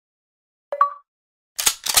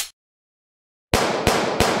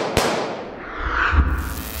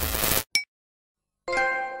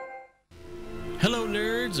Hello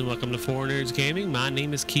nerds and welcome to 4Nerds Gaming. My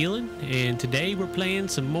name is Keelan and today we're playing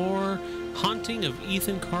some more Haunting of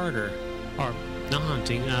Ethan Carter. Or, not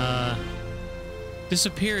Haunting,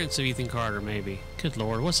 Disappearance of Ethan Carter maybe. Good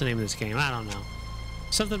lord, what's the name of this game? I don't know.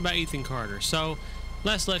 Something about Ethan Carter. So,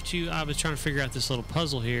 last left you, I was trying to figure out this little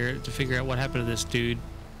puzzle here to figure out what happened to this dude.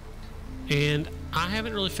 And I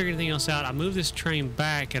haven't really figured anything else out. I moved this train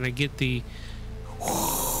back and I get the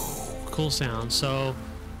cool sound. So,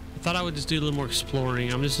 I thought I would just do a little more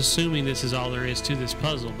exploring. I'm just assuming this is all there is to this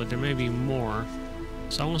puzzle, but there may be more.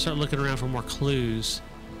 So I want to start looking around for more clues,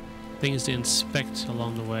 things to inspect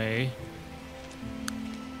along the way.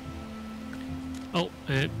 Oh,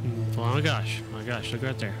 and oh my gosh, look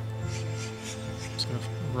right there. So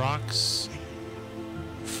rocks,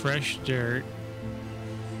 fresh dirt,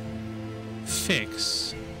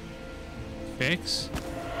 fix.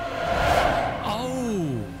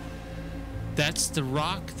 Oh! That's the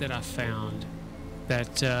rock that I found.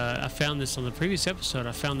 I found this on the previous episode.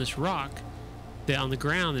 I found this rock that on the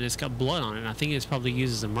ground and it's got blood on it. And I think it's probably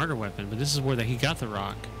used as a murder weapon, but this is where he got the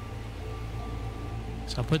rock.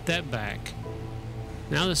 So I'll put that back.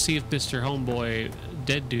 Now let's see if Mr. Homeboy,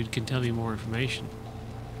 dead dude, can tell me more information.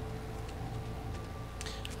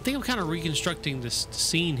 I think I'm kind of reconstructing this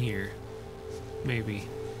scene here. Maybe.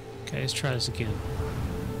 Okay, let's try this again.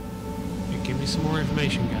 Give me some more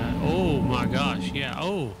information, guy. Oh my gosh, yeah.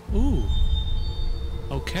 Oh, ooh.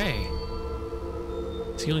 Okay.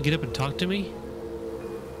 Is he gonna get up and talk to me?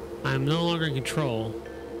 I am no longer in control.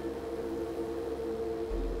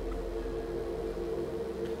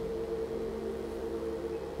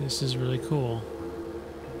 This is really cool.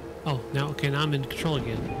 Oh, now, okay, now I'm in control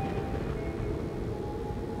again.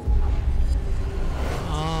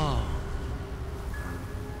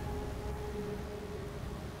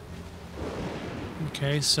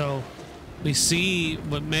 Okay, so we see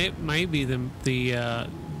what may be the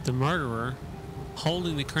murderer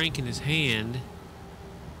holding the crank in his hand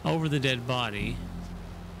over the dead body.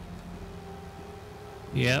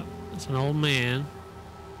 Yep, it's an old man.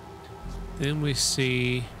 Then we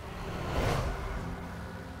see,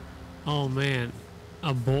 oh man,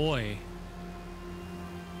 a boy.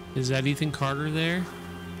 Is that Ethan Carter there,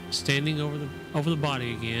 standing over the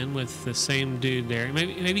body again with the same dude there?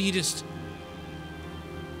 Maybe he just.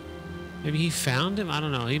 Maybe he found him? I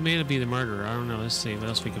don't know. He may not be the murderer. I don't know. Let's see what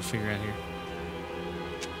else we can figure out here.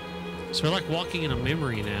 So we're like walking in a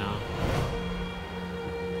memory now.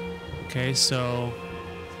 Okay, so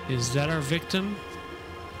is that our victim?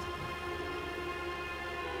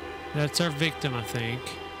 That's our victim, I think.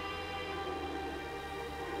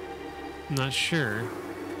 I'm not sure.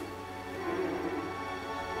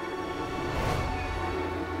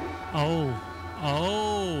 Oh,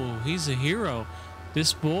 he's a hero.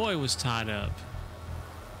 This boy was tied up.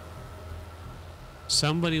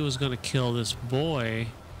 Somebody was going to kill this boy.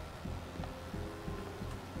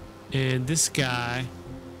 And this guy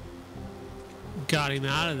got him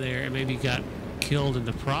out of there and maybe got killed in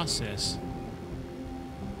the process.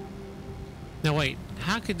 Now wait,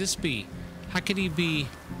 how could this be? How could he be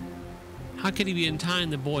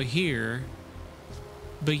untying the boy here,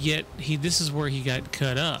 but yet this is where he got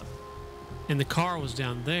cut up and the car was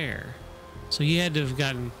down there? So he had to have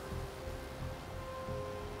gotten.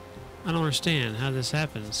 I don't understand how this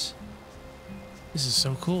happens. This is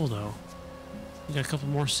so cool though. We got a couple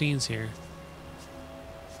more scenes here.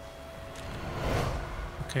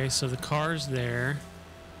 Okay, so the car's there.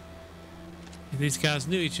 These guys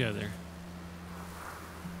knew each other.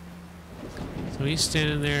 So he's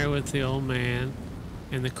standing there with the old man,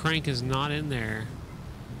 and the crank is not in there.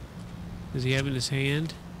 Does he have it in his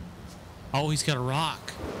hand? Oh, he's got a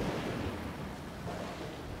rock.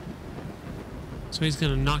 So he's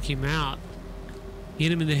gonna knock him out,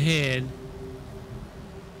 hit him in the head,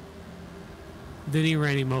 then he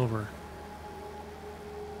ran him over.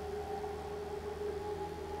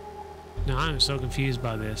 Now I'm so confused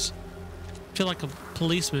by this. I feel like a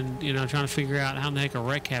policeman, you know, trying to figure out how the heck a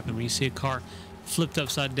wreck happened when you see a car flipped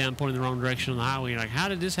upside down pointing the wrong direction on the highway. You're like, how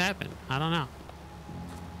did this happen? I don't know.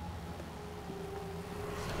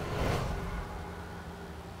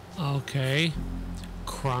 Okay.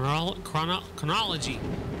 Chronology.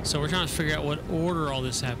 So we're trying to figure out what order all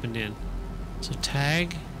this happened in. So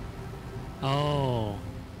tag. Oh.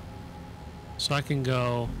 So I can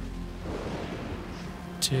go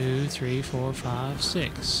 2, 3, 4, 5,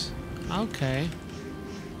 6. Okay.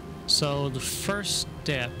 So the first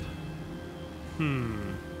step.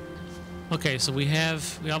 Okay, so we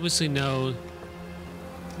obviously know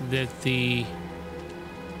that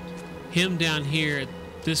him down here at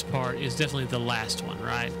this part is definitely the last one,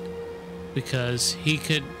 right? Because he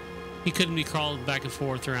could he couldn't be crawled back and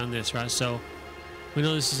forth around this, right? So we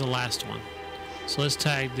know this is the last one. So let's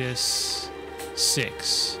tag this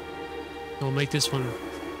 6. And we'll make this one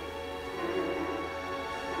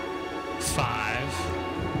 5.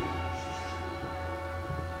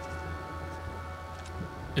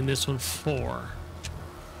 And this one 4.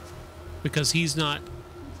 Because he's not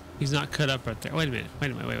cut up right there. Wait a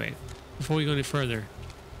minute. Before we go any further,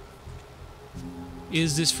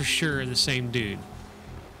 is this for sure the same dude?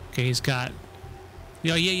 Okay, he's got,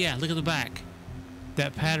 oh yeah, look at the back.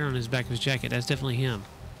 That pattern on his back of his jacket, that's definitely him.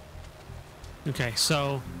 Okay,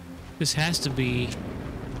 so this has to be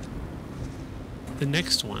the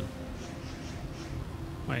next one.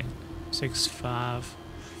 Wait, 6, 5,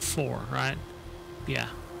 4, right? Yeah,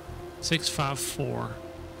 6, 5, 4.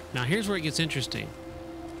 Now here's where it gets interesting.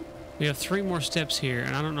 We have 3 more steps here,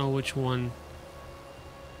 and I don't know which one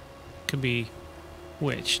could be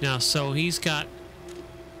which. Now, so he's got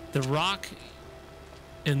the rock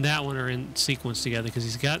and that one are in sequence together because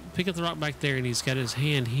he's got, pick up the rock back there and he's got his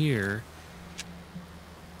hand here.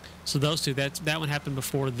 So those two, that one happened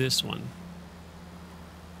before this one.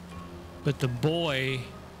 But the boy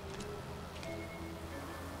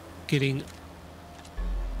getting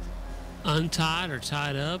untied or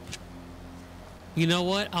tied up. You know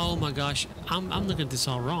what? Oh my gosh, I'm looking at this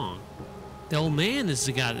all wrong. The old man is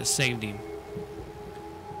the guy that saved him.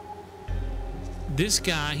 This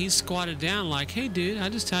guy, he's squatted down like, hey dude, I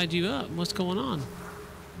just tied you up. What's going on?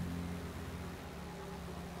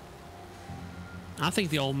 I think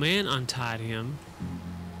the old man untied him.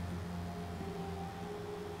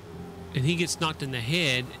 And he gets knocked in the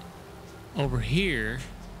head over here.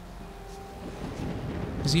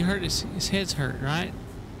 Because he hurt, his head's hurt, right?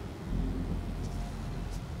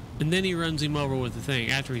 And then he runs him over with the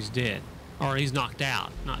thing after he's dead. Or he's knocked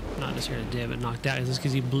out. Not necessarily dead, but knocked out. It's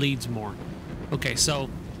because he bleeds more. Okay, so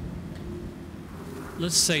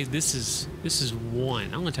let's say this is 1.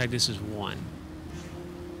 I'm gonna tag this as 1.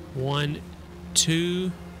 1,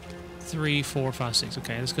 2, 3, 4, 5, 6.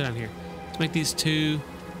 Okay, let's go down here. Let's make these 2.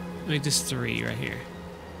 Make this 3 right here.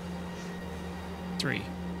 3.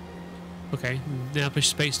 Okay, now push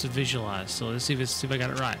space to visualize. So let's see if I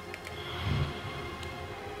got it right.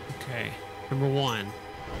 Okay, number 1.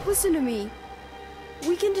 Listen to me.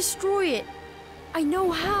 We can destroy it. I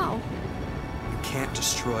know how. You can't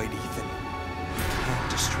destroy it, Ethan. You can't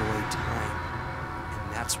destroy time.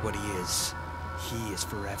 And that's what he is. He is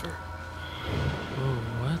forever. Oh,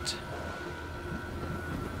 what?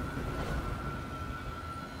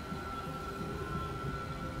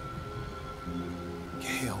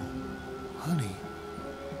 Gail, honey,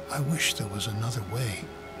 I wish there was another way.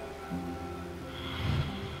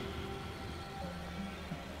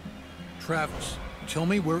 Travis, tell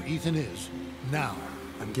me where Ethan is, now.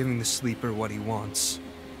 I'm giving the sleeper what he wants.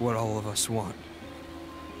 What all of us want.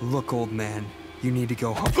 Look, old man, you need to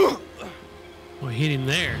go home. Well, he hit him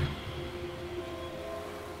there.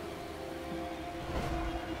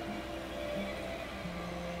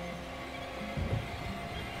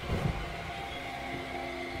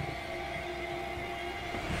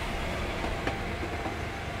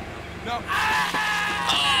 No.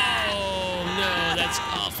 Oh, no, that's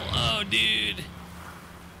awful. Oh, dude.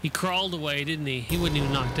 He crawled away, didn't he? He wasn't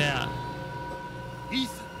even knocked out.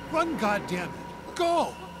 Ethan, run, goddammit.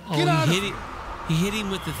 Go! Oh, Get out he hit him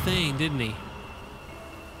with the thing, didn't he?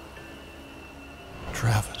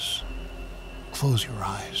 Travis, close your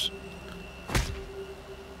eyes.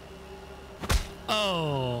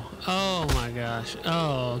 Oh my gosh.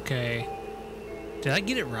 Oh, okay. Did I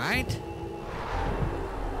get it right?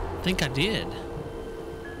 I think I did.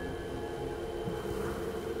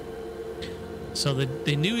 So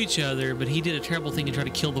they knew each other, but he did a terrible thing and tried to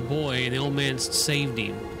kill the boy, and the old man saved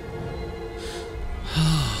him.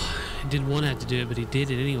 He didn't want to have to do it, but he did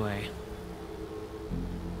it anyway.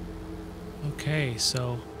 Okay,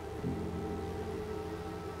 so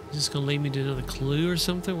is this gonna lead me to another clue or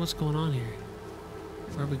something? What's going on here?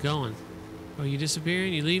 Where are we going? Oh, you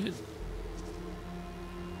disappearing? You leaving?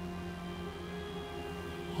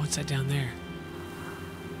 Oh, what's that down there?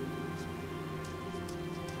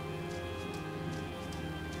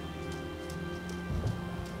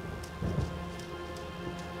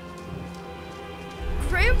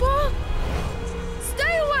 Grandpa?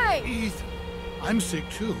 Stay away! Ethan, I'm sick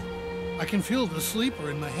too. I can feel the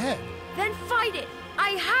sleeper in my head. Then fight it! I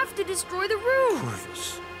have to destroy the room!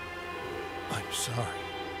 Purvis, I'm sorry.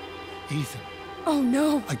 Ethan, Oh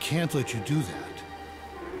no! I can't let you do that.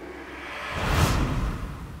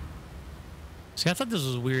 See, I thought this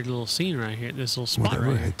was a weird little scene right here, this little spot Whatever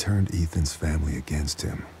right here. had turned Ethan's family against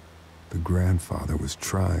him, the grandfather was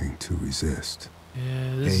trying to resist.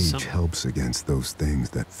 Yeah, this is Age something. helps against those things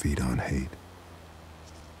that feed on hate.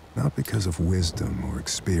 Not because of wisdom or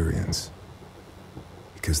experience.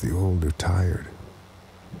 Because the old are tired.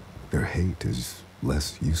 Their hate is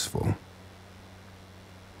less useful.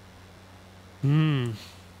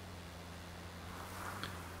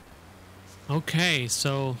 Okay,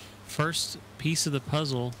 so first piece of the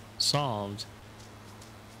puzzle solved.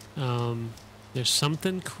 There's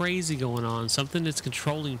something crazy going on, something that's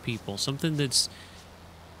controlling people, something that's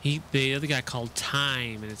the other guy called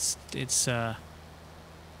time, and it's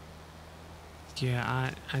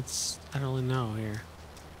yeah, I don't really know here.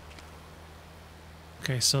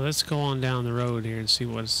 Okay, so let's go on down the road here and see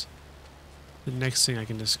what's the next thing I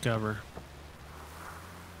can discover.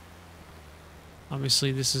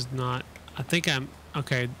 Obviously, this is not. I think I'm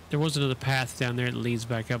okay. There was another path down there that leads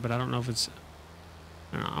back up, but I don't know if it's.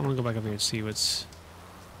 I don't know, I'm gonna go back up here and see what's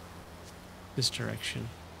this direction.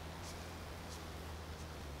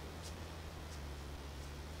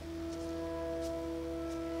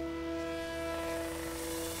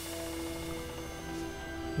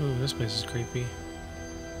 Ooh, this place is creepy.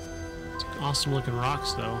 It's awesome looking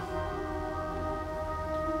rocks, though.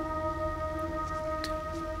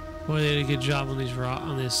 Boy, they did a good job on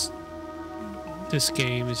these this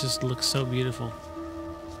game. It just looks so beautiful.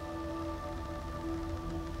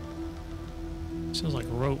 Sounds like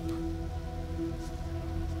rope.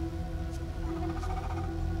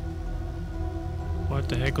 What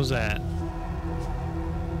the heck was that?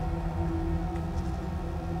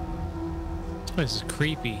 This place is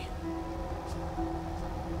creepy.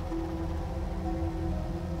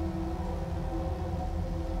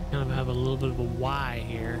 Kind of have a little bit of a Y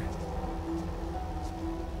here.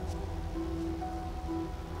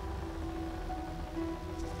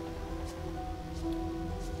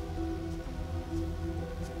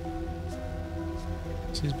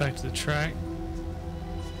 So he's back to the track.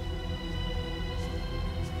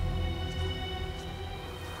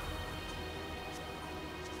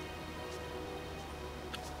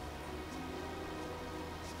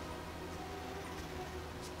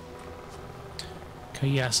 Okay,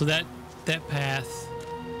 yeah, so that path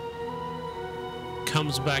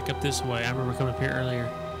comes back up this way. I remember coming up here earlier,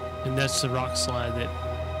 and that's the rock slide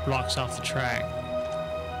that blocks off the track.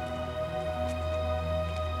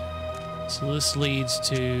 So this leads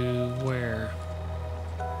to where?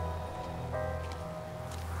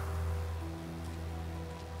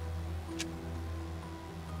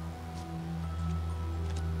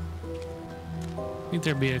 I think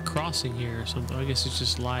there'd be a crossing here or something. I guess it's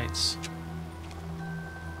just lights.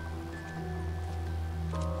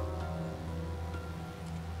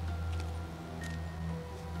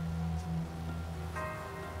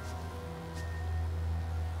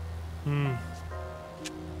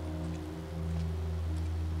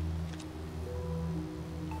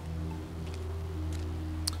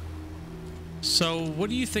 So, what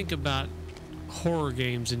do you think about horror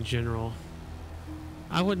games in general?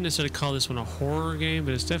 I wouldn't necessarily call this one a horror game,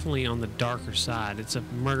 but it's definitely on the darker side. It's a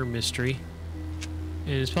murder mystery,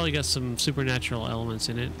 and it's probably got some supernatural elements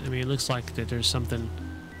in it. I mean, it looks like that there's something,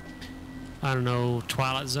 I don't know,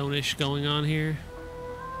 Twilight Zone-ish going on here.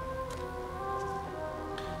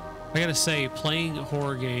 I gotta say, playing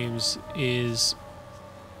horror games is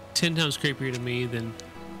 10 times creepier to me than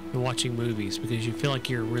watching movies, because you feel like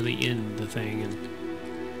you're really in the thing,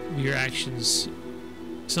 and your actions,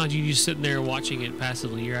 it's not you just sitting there watching it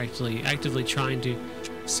passively. You're actually actively trying to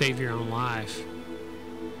save your own life.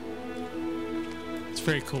 It's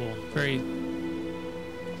very cool. Very.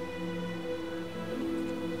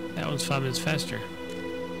 That one's 5 minutes faster.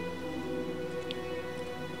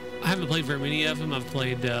 I haven't played very many of them. I've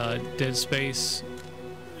played Dead Space,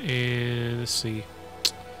 and let's see.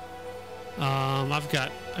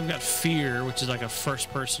 I've got Fear, which is like a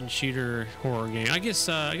first-person shooter horror game. I guess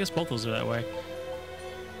both those are that way.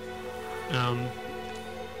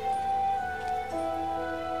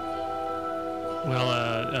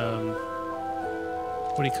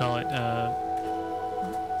 What do you call it?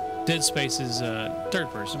 Dead Space is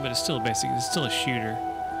third-person, but it's still a shooter.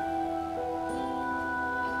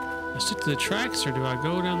 I stick to the tracks, or do I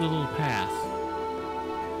go down the little path?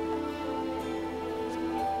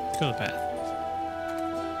 Let's go to the path.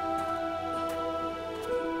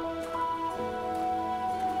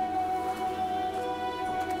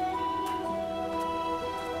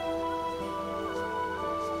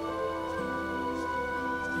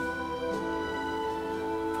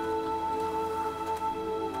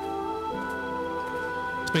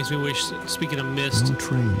 Makes me wish, speaking of mist. No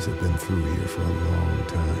trains have been through here for a long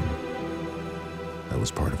time. That was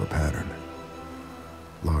part of a pattern.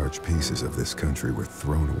 Large pieces of this country were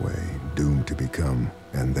thrown away, doomed to become,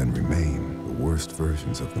 and then remain, the worst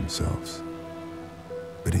versions of themselves.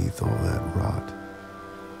 Beneath all that rot,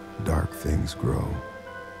 dark things grow.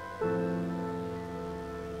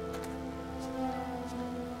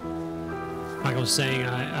 Like I was saying,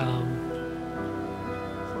 I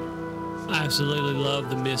absolutely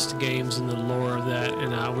love the Myst games and the lore of that,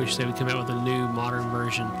 and I wish they would come out with a new modern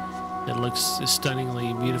version that looks as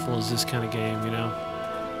stunningly beautiful as this kind of game, you know?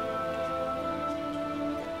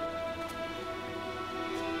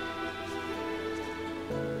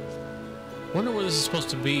 Wonder where this is supposed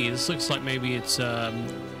to be. This looks like maybe it's the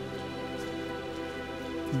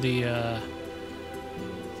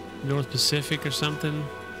North Pacific or something.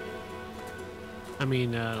 I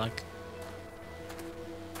mean, like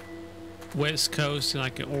West Coast,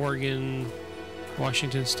 like Oregon,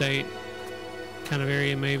 Washington State kind of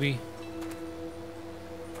area, maybe.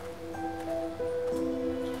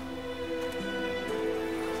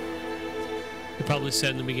 It probably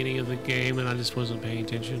said in the beginning of the game, and I just wasn't paying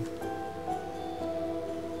attention.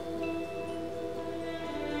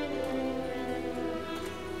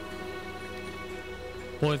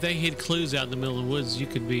 Boy, if they hid clues out in the middle of the woods, you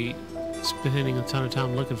could be spending a ton of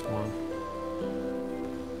time looking for them.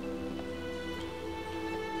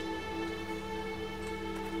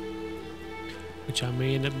 Which I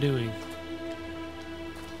may end up doing.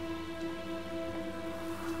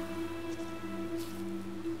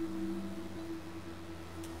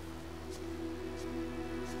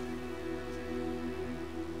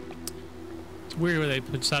 It's weird where they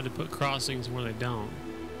decide to put crossings where they don't.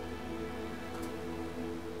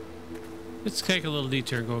 Let's take a little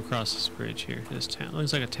detour and go across this bridge here. This town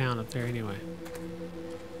looks like a town up there anyway.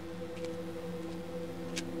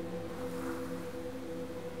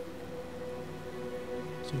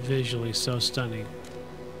 It's visually so stunning.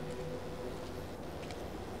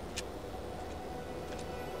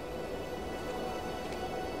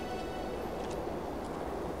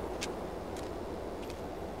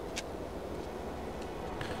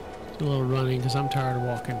 A little running because I'm tired of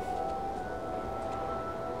walking.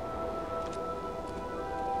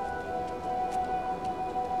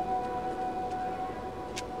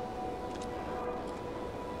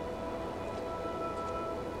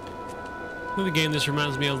 Another game this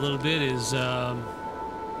reminds me of a little bit is, wow,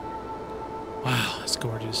 that's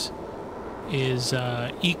gorgeous, is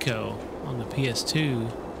Eco on the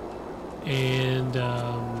PS2, and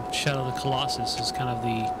Shadow of the Colossus is kind of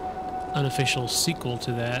the unofficial sequel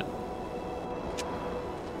to that.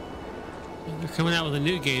 And they're coming out with a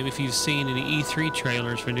new game. If you've seen any E3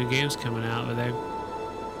 trailers for new games coming out, but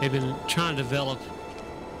they've been trying to develop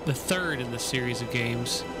the third in the series of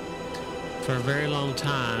games for a very long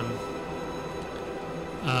time.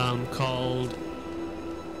 Called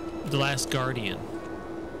The Last Guardian.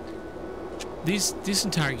 This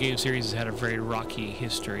entire game series has had a very rocky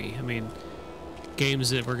history. I mean, games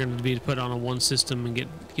that were going to be put on a one system and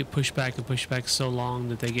get pushed back and pushed back so long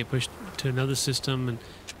that they get pushed to another system, and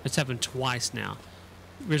it's happened twice now.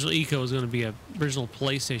 Original Eco was going to be a original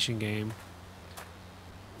PlayStation game.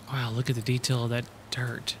 Wow, look at the detail of that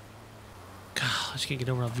dirt. God, I just can't get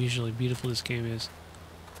over how visually beautiful this game is.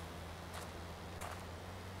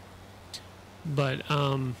 But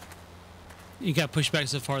it got pushed back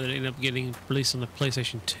so far that it ended up getting released on the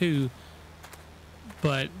PlayStation 2.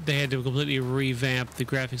 But they had to completely revamp the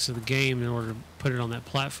graphics of the game in order to put it on that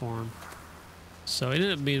platform. So it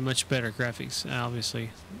ended up being much better graphics,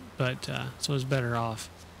 obviously. But so it was better off.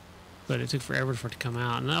 But it took forever for it to come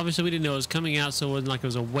out. And obviously we didn't know it was coming out, so it wasn't like it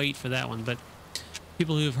was a wait for that one. But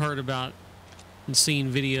people who have heard about and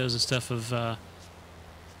seen videos and stuff of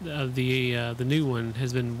the new one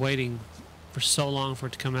has been waiting for so long for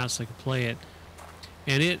it to come out so they could play it.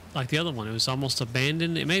 And it, like the other one, it was almost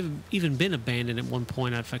abandoned. It may have even been abandoned at one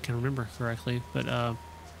point, if I can remember correctly. But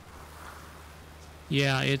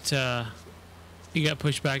yeah, it got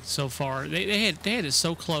pushed back so far. They had it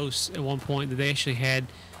so close at one point that they actually had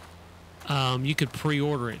you could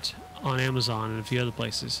pre-order it on Amazon and a few other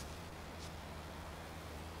places.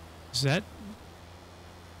 Is that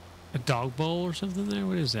a dog bowl or something there?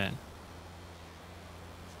 What is that?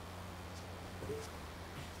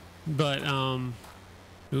 But, ooh,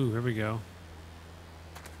 here we go.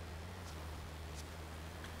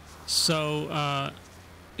 So,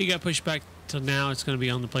 it got pushed back till now. It's going to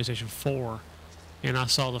be on the PlayStation 4. And I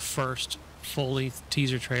saw the first full-length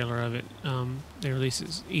teaser trailer of it. They released it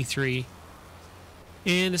E3.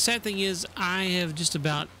 And the sad thing is, I have just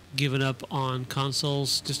about given up on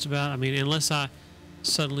consoles. Just about. I mean, unless I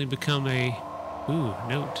suddenly become a... Ooh,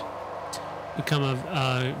 note. Become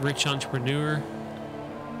a rich entrepreneur.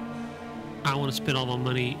 I want to spend all my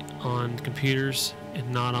money on computers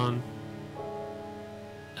and not on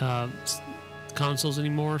consoles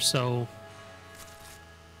anymore, so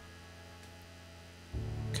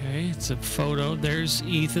okay, it's a photo. There's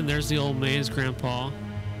Ethan, there's the old man's grandpa,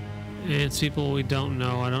 and it's people we don't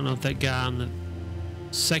know. I don't know if that guy on the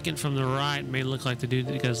second from the right may look like the dude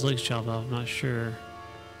that got his legs chopped off. I'm not sure.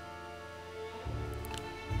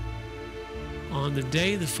 On the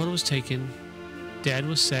day the photo was taken, Dad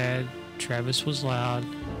was sad, Travis was loud,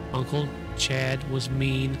 Uncle Chad was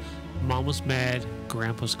mean, Mom was mad,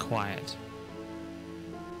 Grandpa's quiet.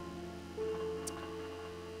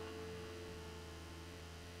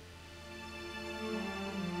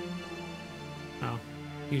 Oh,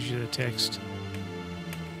 usually the text.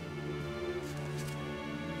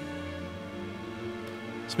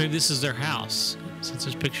 So maybe this is their house, since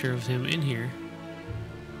there's a picture of him in here.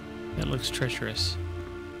 That looks treacherous.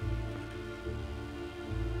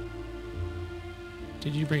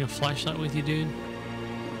 Did you bring a flashlight with you, dude?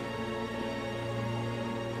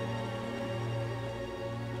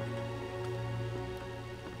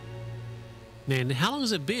 Man, how long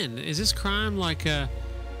has it been? Is this crime like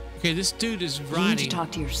okay, this dude is You riding. need to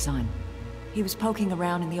talk to your son. He was poking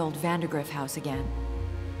around in the old Vandergriff house again.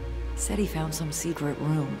 Said he found some secret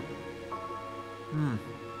room.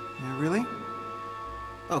 Yeah, really?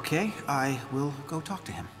 Okay, I will go talk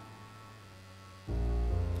to him.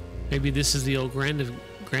 Maybe this is the old the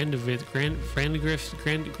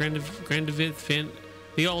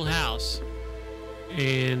old house,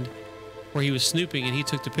 and where he was snooping, and he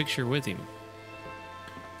took the picture with him.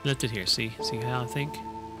 Left it here. See how I think.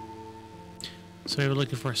 So maybe we're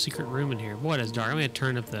looking for a secret room in here. Boy, it's dark. I'm gonna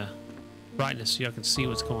turn up the brightness so y'all can see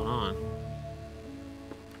what's going on.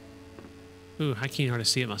 Ooh, I can't hardly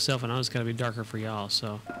see it myself, and I know it's gotta be darker for y'all.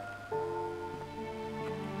 So.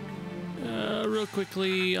 Real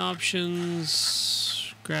quickly,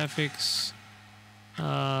 options, graphics,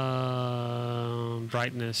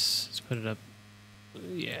 brightness. Let's put it up.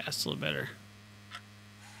 Yeah, it's a little better.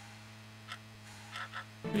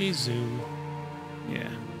 Rezoom. Yeah.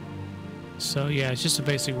 So yeah, it's just a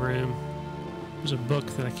basic room. There's a book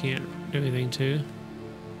that I can't do anything to.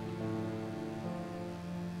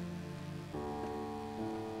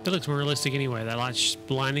 It looks more realistic anyway. That light's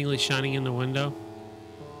blindingly shining in the window.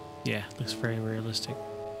 Yeah, looks very realistic.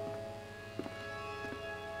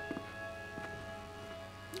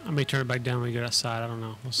 I may turn it back down when we get outside. I don't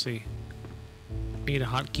know. We'll see. I need a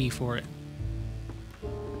hotkey for it.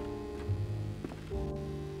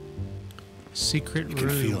 Secret room. You can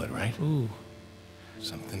feel it, right? Ooh.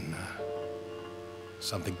 Something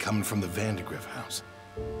coming from the Vandergriff house.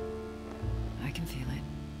 I can feel it.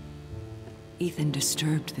 Ethan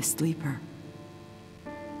disturbed the sleeper.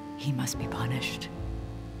 He must be punished.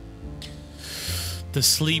 The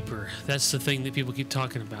sleeper. That's the thing that people keep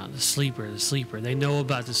talking about. The sleeper, the sleeper. They know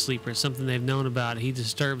about the sleeper. It's something they've known about. He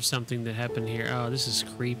disturbed something that happened here. Oh, this is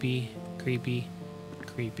creepy, creepy,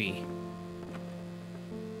 creepy.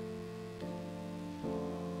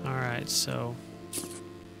 Alright, so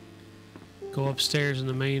go upstairs in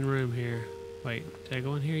the main room here. Wait, did I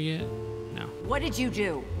go in here yet? No. What did you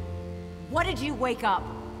do? What did you wake up?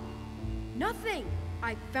 Nothing.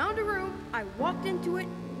 I found a room, I walked into it,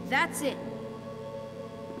 that's it.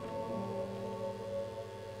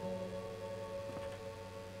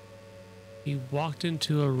 He walked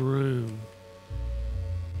into a room.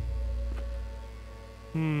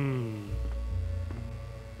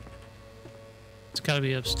 It's gotta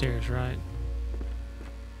be upstairs, right?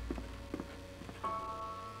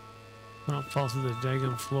 I don't fall through the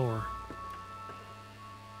daggum floor.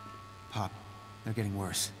 Pop, they're getting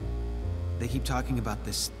worse. They keep talking about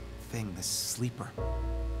this thing, this sleeper.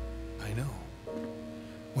 I know.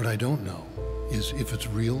 What I don't know is if it's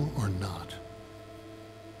real or not.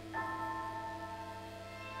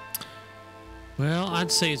 Well,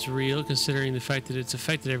 I'd say it's real, considering the fact that it's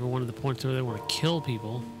affected everyone to the point where they want to kill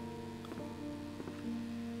people.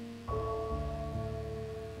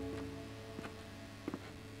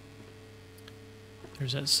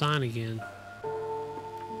 There's that sign again.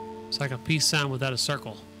 It's like a peace sign without a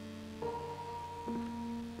circle.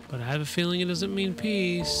 But I have a feeling it doesn't mean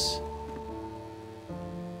peace.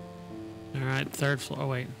 Alright, third floor. Oh,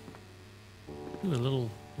 wait. Ooh, a little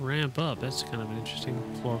ramp up. That's kind of an interesting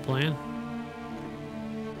floor plan.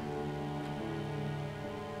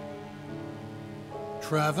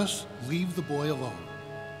 Travis, leave the boy alone.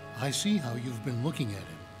 I see how you've been looking at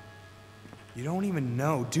him. You don't even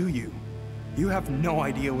know, do you? You have no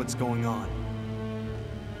idea what's going on.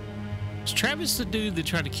 Is Travis the dude that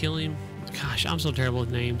tried to kill him? Gosh, I'm so terrible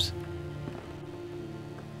with names.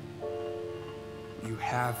 You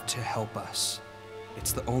have to help us.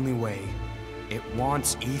 It's the only way. It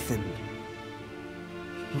wants Ethan.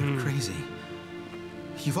 You're crazy.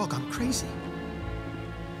 You've all gone crazy.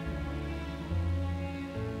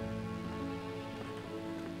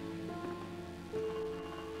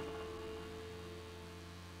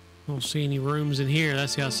 Don't see any rooms in here.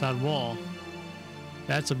 That's the outside wall.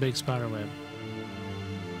 That's a big spider web.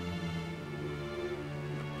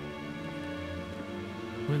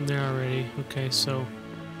 Went there already. Okay, so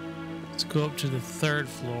let's go up to the 3rd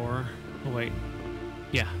floor. Oh wait,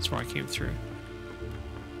 yeah, that's where I came through.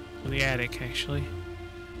 The attic, actually.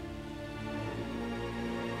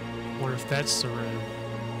 Wonder if that's the room.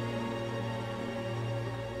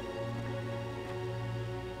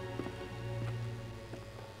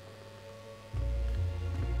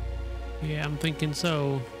 Yeah, I'm thinking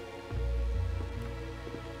so.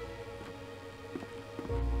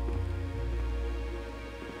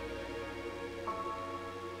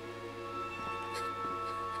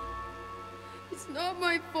 It's not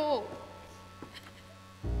my fault.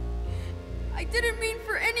 I didn't mean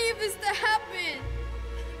for any of this to happen.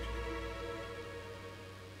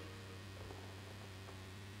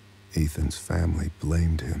 Ethan's family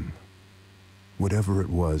blamed him. Whatever it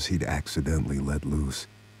was he'd accidentally let loose,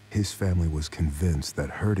 his family was convinced that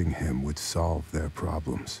hurting him would solve their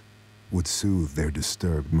problems, would soothe their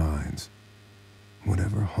disturbed minds.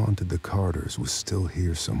 Whatever haunted the Carters was still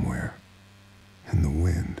here somewhere, in the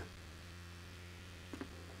wind.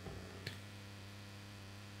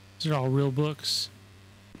 These are all real books.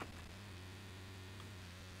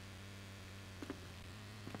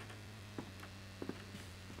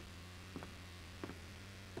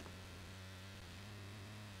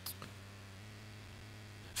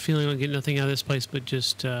 Feeling I get nothing out of this place but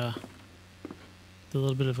just a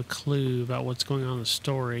little bit of a clue about what's going on in the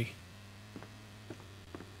story.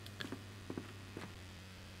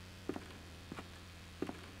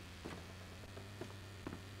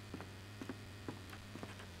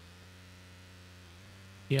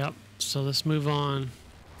 Yep, so let's move on.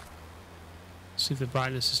 See if the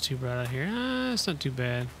brightness is too bright out here. Ah, it's not too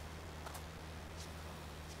bad.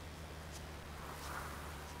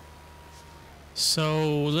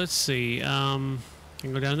 So let's see. I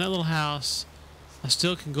can go down that little house. I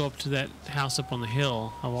still can go up to that house up on the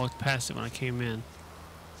hill. I walked past it when I came in.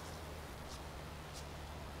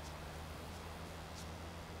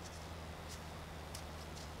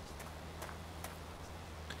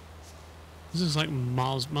 This is like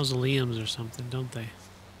mausoleums or something, don't they?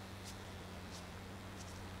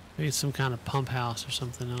 Maybe it's some kind of pump house or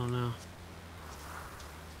something. I don't know.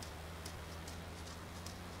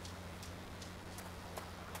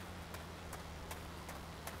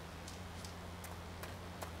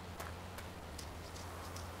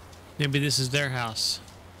 Maybe this is their house.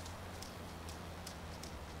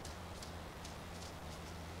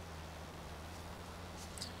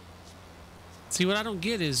 See, what I don't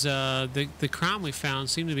get is the crime we found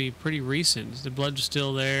seemed to be pretty recent. The blood was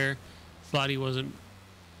still there. Body wasn't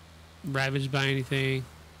ravaged by anything.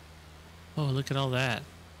 Oh, look at all that.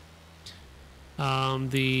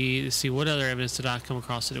 Let's see, what other evidence did I come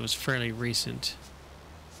across that it was fairly recent?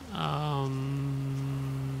 I'm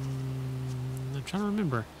trying to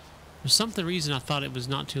remember. For some reason I thought it was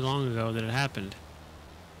not too long ago that it happened.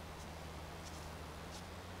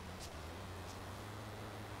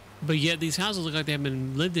 But yet these houses look like they have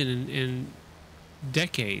been lived in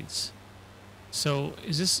decades. So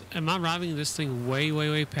is this? Am I arriving at this thing way, way,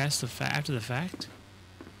 way past after the fact?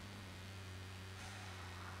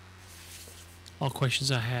 All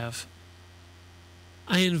questions I have.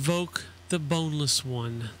 I invoke the boneless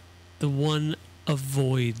one, the one of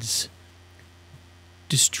voids,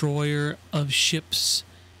 destroyer of ships,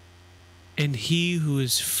 and he who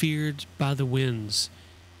is feared by the winds.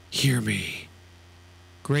 Hear me.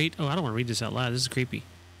 Great, oh, I don't want to read this out loud. This is creepy.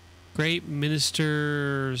 Great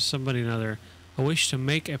minister, somebody or another, I wish to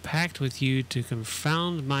make a pact with you to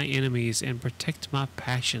confound my enemies and protect my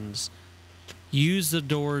passions. Use the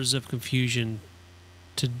doors of confusion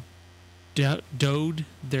to dode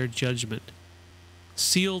their judgment.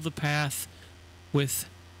 Seal the path with...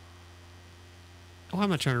 Why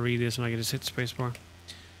am I trying to read this when I can just hit spacebar?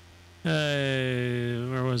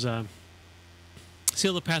 Where was I?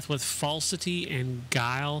 Seal the path with falsity and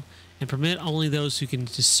guile, and permit only those who can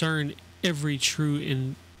discern every true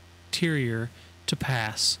interior to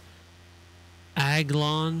pass.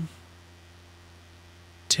 Aglon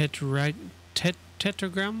tetragram.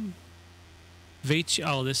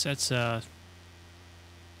 Oh, that's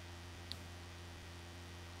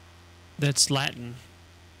Latin.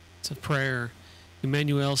 It's a prayer.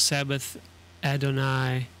 Emmanuel, Sabbath,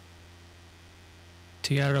 Adonai,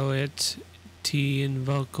 Tiaro et ti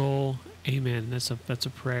invoco. Amen. That's a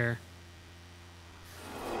prayer.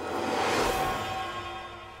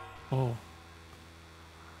 Oh.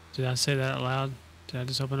 Did I say that out loud? Did I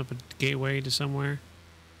just open up a gateway to somewhere?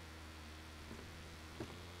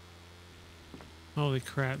 Holy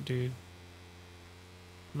crap, dude.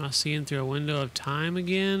 Am I seeing through a window of time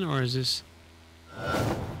again, or is this...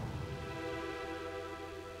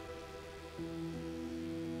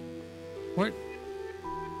 What?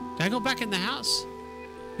 Did I go back in the house?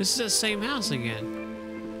 This is the same house again.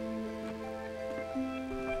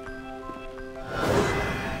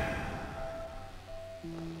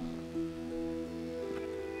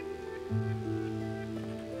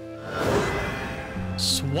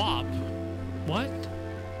 Swap? What?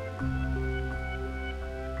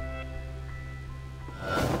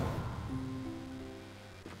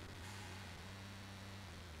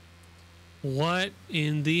 What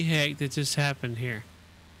in the heck did just happen here?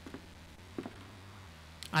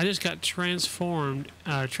 I just got transformed,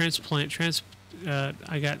 I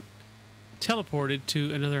got teleported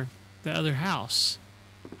to the other house.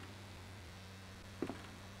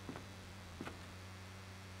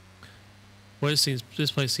 Well,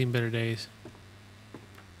 this place seen better days.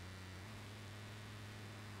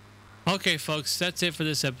 Okay, folks, that's it for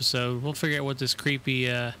this episode. We'll figure out what this creepy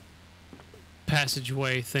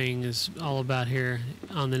passageway thing is all about here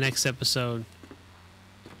on the next episode.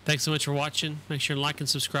 Thanks so much for watching. Make sure to like and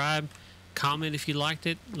subscribe. Comment if you liked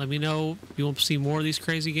it. Let me know if you want to see more of these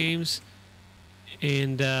crazy games.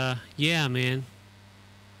 And yeah, man.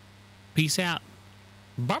 Peace out.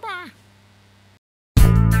 Bye-bye.